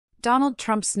Donald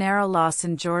Trump's narrow loss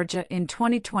in Georgia in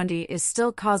 2020 is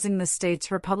still causing the state's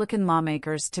Republican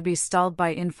lawmakers to be stalled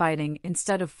by infighting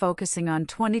instead of focusing on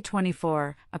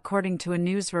 2024, according to a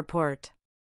news report.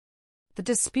 The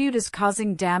dispute is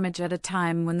causing damage at a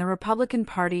time when the Republican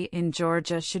Party in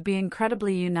Georgia should be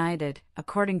incredibly united,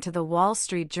 according to the Wall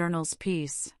Street Journal's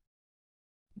piece.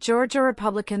 Georgia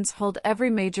Republicans hold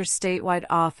every major statewide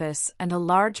office and a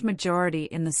large majority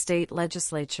in the state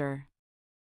legislature.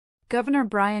 Governor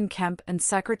Brian Kemp and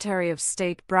Secretary of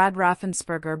State Brad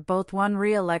Raffensperger both won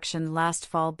re-election last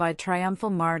fall by triumphal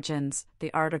margins, the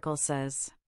article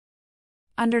says.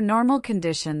 Under normal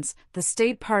conditions, the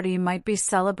state party might be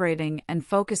celebrating and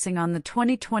focusing on the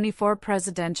 2024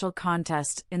 presidential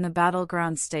contest in the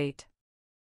battleground state.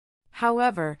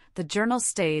 However, the journal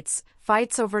states,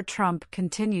 fights over Trump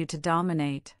continue to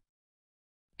dominate.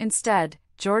 Instead,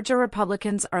 Georgia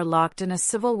Republicans are locked in a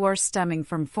civil war stemming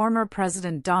from former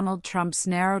President Donald Trump's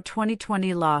narrow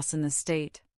 2020 loss in the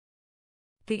state.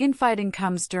 The infighting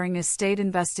comes during a state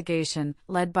investigation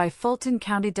led by Fulton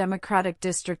County Democratic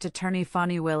District Attorney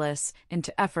Fani Willis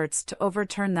into efforts to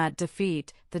overturn that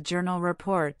defeat, the Journal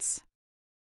reports.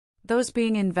 Those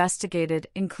being investigated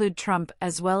include Trump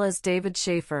as well as David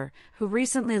Schaefer, who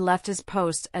recently left his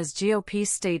post as GOP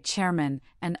state chairman,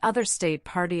 and other state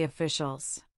party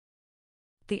officials.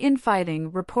 The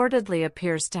infighting reportedly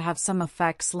appears to have some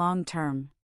effects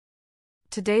long-term.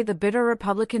 Today, the bitter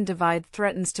Republican divide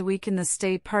threatens to weaken the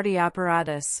state party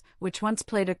apparatus, which once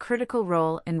played a critical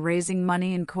role in raising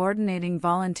money and coordinating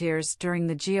volunteers during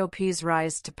the GOP's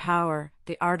rise to power,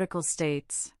 the article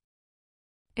states.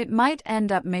 It might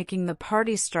end up making the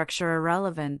party structure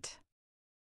irrelevant.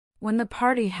 When the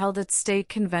party held its state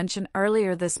convention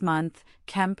earlier this month,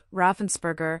 Kemp,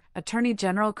 Raffensperger, Attorney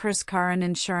General Chris Carr and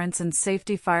Insurance and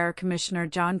Safety Fire Commissioner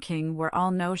John King were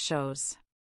all no-shows.